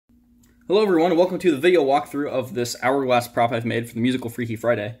Hello everyone and welcome to the video walkthrough of this Hourglass prop I've made for the musical Freaky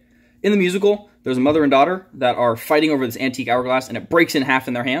Friday. In the musical, there's a mother and daughter that are fighting over this antique hourglass and it breaks in half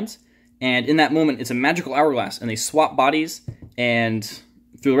in their hands. And in that moment, it's a magical hourglass and they swap bodies, and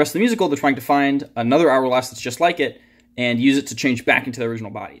through the rest of the musical, they're trying to find another hourglass that's just like it and use it to change back into their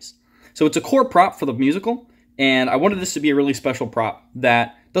original bodies. So it's a core prop for the musical, and I wanted this to be a really special prop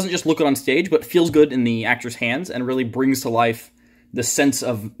that doesn't just look good on stage, but feels good in the actor's hands and really brings to life the sense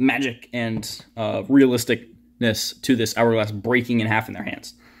of magic and realisticness to this hourglass breaking in half in their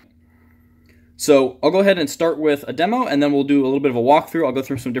hands. So I'll go ahead and start with a demo, and then we'll do a little bit of a walkthrough. I'll go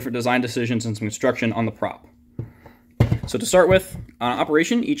through some different design decisions and some construction on the prop. So to start with, on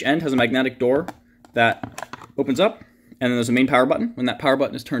operation, each end has a magnetic door that opens up, and then there's a main power button. When that power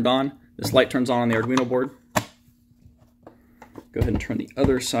button is turned on, this light turns on the Arduino board. Go ahead and turn the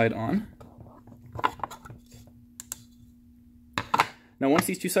other side on. Now once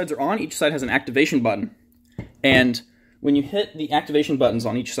these two sides are on, each side has an activation button. And when you hit the activation buttons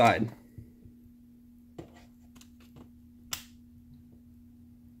on each side,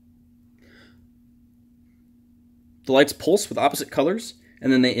 the lights pulse with opposite colors,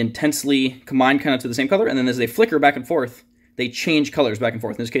 and then they intensely combine kind of to the same color, and then as they flicker back and forth, they change colors back and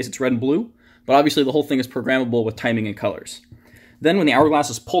forth. In this case, it's red and blue, but obviously the whole thing is programmable with timing and colors. Then when the hourglass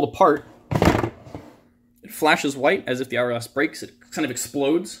is pulled apart, it flashes white as if the hourglass breaks. It kind of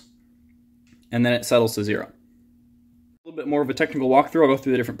explodes, and then it settles to zero. A little bit more of a technical walkthrough. I'll go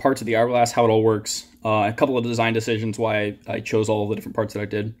through the different parts of the hourglass, how it all works, a couple of design decisions, why I chose all of the different parts that I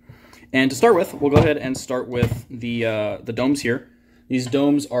did. And to start with, we'll go ahead and start with the domes here. These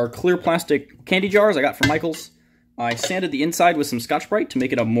domes are clear plastic candy jars I got from Michael's. I sanded the inside with some Scotch-Brite to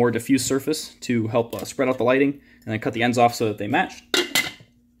make it a more diffuse surface to help spread out the lighting, and then cut the ends off so that they match.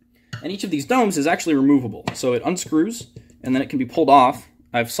 And each of these domes is actually removable, so it unscrews, and then it can be pulled off.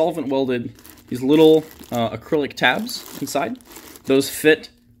 I've solvent welded these little acrylic tabs inside. Those fit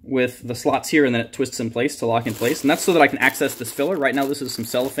with the slots here, and then it twists in place to lock in place. And that's so that I can access this filler. Right now this is some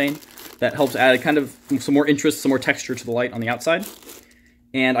cellophane that helps add kind of some more interest, some more texture to the light on the outside.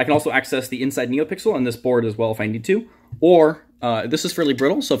 And I can also access the inside NeoPixel and this board as well if I need to. Or this is fairly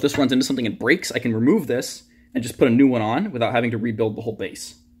brittle, so if this runs into something and breaks, I can remove this and just put a new one on without having to rebuild the whole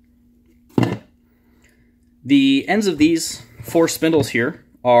base. The ends of these 4 spindles here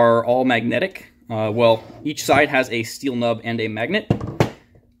are all magnetic. Well, each side has a steel nub and a magnet.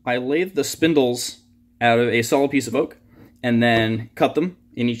 I lathed the spindles out of a solid piece of oak and then cut them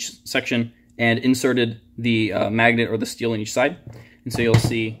in each section and inserted the magnet or the steel in each side. And so you'll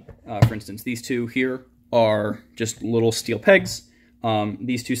see, for instance, these two here are just little steel pegs.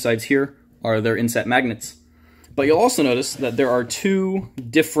 These two sides here are their inset magnets. But you'll also notice that there are 2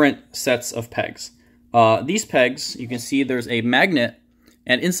 different sets of pegs. These pegs, you can see there's a magnet,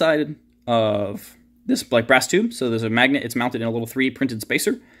 and inside of this like brass tube, so there's a magnet, it's mounted in a little 3 printed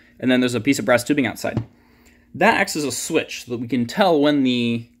spacer, and then there's a piece of brass tubing outside. That acts as a switch so that we can tell when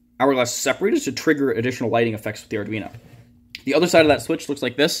the hourglass is separated to trigger additional lighting effects with the Arduino. The other side of that switch looks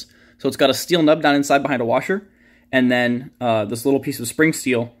like this. So it's got a steel nub down inside behind a washer, and then this little piece of spring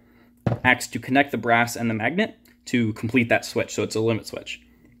steel acts to connect the brass and the magnet to complete that switch, so it's a limit switch.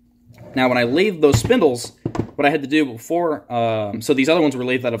 Now when I lathed those spindles, what I had to do before, so these other ones were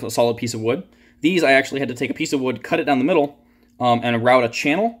lathed out of a solid piece of wood. These I actually had to take a piece of wood, cut it down the middle, and route a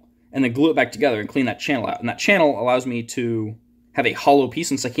channel, and then glue it back together and clean that channel out. And that channel allows me to have a hollow piece,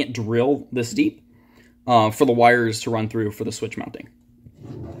 since I can't drill this deep, for the wires to run through for the switch mounting.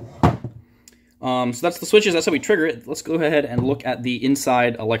 So that's the switches, that's how we trigger it. Let's go ahead and look at the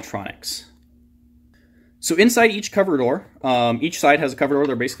inside electronics. So inside each cover door, each side has a cover door,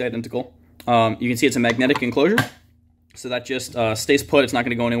 they're basically identical. You can see it's a magnetic enclosure, so that just stays put, it's not going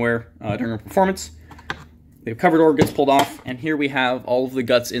to go anywhere during performance. The cover door gets pulled off, and here we have all of the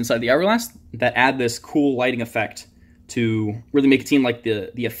guts inside the hourglass that add this cool lighting effect to really make it seem like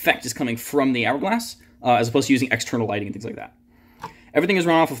the effect is coming from the hourglass, as opposed to using external lighting and things like that. Everything is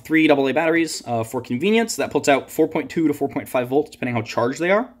run off of 3 AA batteries for convenience. That puts out 4.2 to 4.5 volts, depending how charged they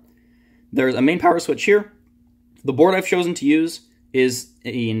are. There's a main power switch here. The board I've chosen to use is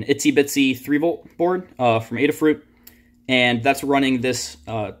an itsy bitsy 3-volt board from Adafruit, and that's running this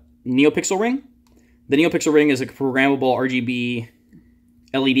NeoPixel ring. The NeoPixel ring is a programmable RGB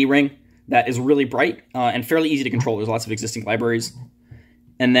LED ring that is really bright and fairly easy to control. There's lots of existing libraries.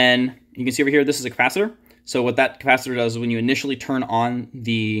 And then you can see over here, this is a capacitor. So what that capacitor does is when you initially turn on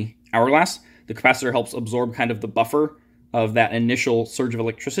the hourglass, the capacitor helps absorb kind of the buffer of that initial surge of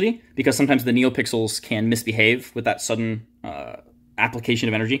electricity, because sometimes the NeoPixels can misbehave with that sudden application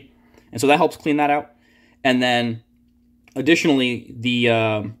of energy. And so that helps clean that out. And then additionally,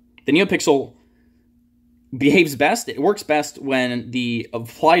 the The NeoPixel behaves best, it works best when the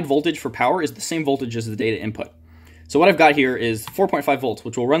applied voltage for power is the same voltage as the data input. So what I've got here is 4.5 volts,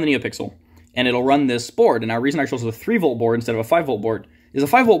 which will run the NeoPixel, and it'll run this board. And now the reason I chose a 3-volt board instead of a 5-volt board is a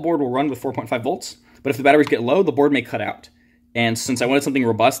 5-volt board will run with 4.5 volts, but if the batteries get low, the board may cut out. And since I wanted something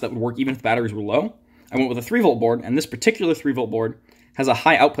robust that would work even if the batteries were low, I went with a 3-volt board, and this particular 3-volt board has a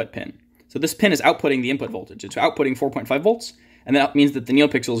high output pin. So this pin is outputting the input voltage. It's outputting 4.5 volts, and that means that the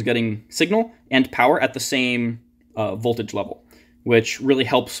NeoPixel is getting signal and power at the same voltage level, which really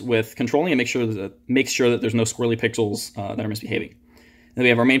helps with controlling and makes sure that there's no squirrely pixels that are misbehaving. And then we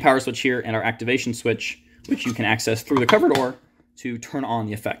have our main power switch here and our activation switch, which you can access through the cover door to turn on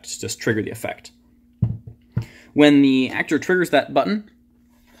the effect, just trigger the effect. When the actor triggers that button,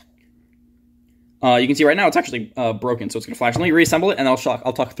 you can see right now it's actually broken, so it's going to flash. Let me reassemble it, and I'll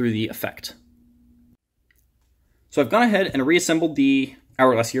talk through the effect. So I've gone ahead and reassembled the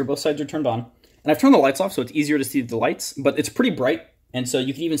Hourglass here. Both sides are turned on. And I've turned the lights off, so it's easier to see the lights, but it's pretty bright, and so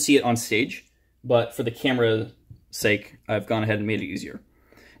you can even see it on stage. But for the camera's sake, I've gone ahead and made it easier.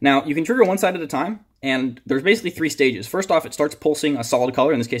 Now, you can trigger one side at a time, and there's basically 3 stages. First off, it starts pulsing a solid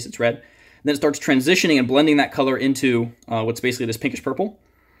color. In this case, it's red. Then it starts transitioning and blending that color into what's basically this pinkish purple.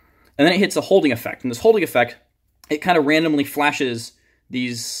 And then it hits a holding effect. And this holding effect, it kind of randomly flashes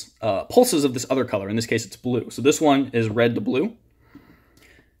these pulses of this other color. In this case, it's blue. So this one is red to blue.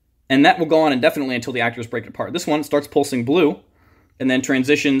 And that will go on indefinitely until the actors break it apart. This one starts pulsing blue and then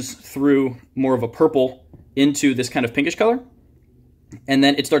transitions through more of a purple into this kind of pinkish color. And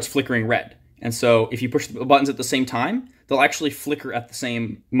then it starts flickering red. And so if you push the buttons at the same time, they'll actually flicker at the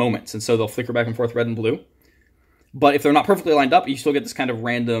same moments. And so they'll flicker back and forth red and blue. But if they're not perfectly lined up, you still get this kind of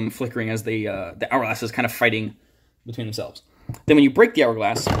random flickering as the hourglass is kind of fighting between themselves. Then when you break the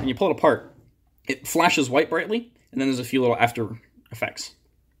hourglass and you pull it apart, it flashes white brightly, and then there's a few little after effects.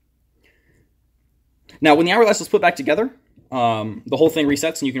 Now, when the hourglass is put back together, the whole thing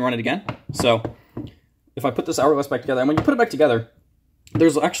resets and you can run it again. So if I put this hourglass back together, and when you put it back together,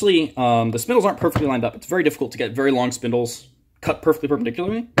 there's actually, the spindles aren't perfectly lined up. It's very difficult to get very long spindles cut perfectly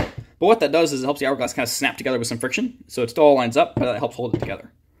perpendicularly. But what that does is it helps the hourglass kind of snap together with some friction. So it still all lines up, but that helps hold it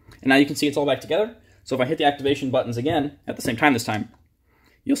together. And now you can see it's all back together. So if I hit the activation buttons again at the same time this time,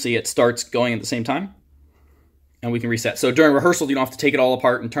 you'll see it starts going at the same time. And we can reset. So during rehearsals, you don't have to take it all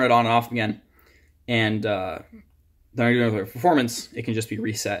apart and turn it on and off again. And then during the performance, it can just be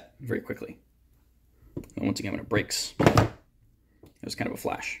reset very quickly. And once again, when it breaks, there's kind of a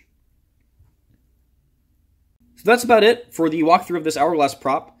flash. So that's about it for the walkthrough of this hourglass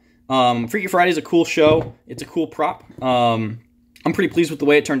prop. Freaky Friday is a cool show. It's a cool prop. I'm pretty pleased with the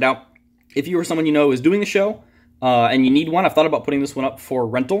way it turned out. If you or someone you know is doing the show and you need one, I've thought about putting this one up for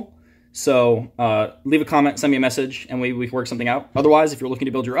rental. So leave a comment, send me a message, and we can work something out. Otherwise, if you're looking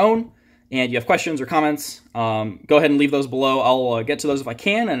to build your own and you have questions or comments, go ahead and leave those below. I'll get to those if I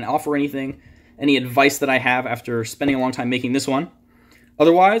can and offer any advice that I have after spending a long time making this one.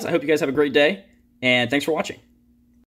 Otherwise, I hope you guys have a great day, and thanks for watching.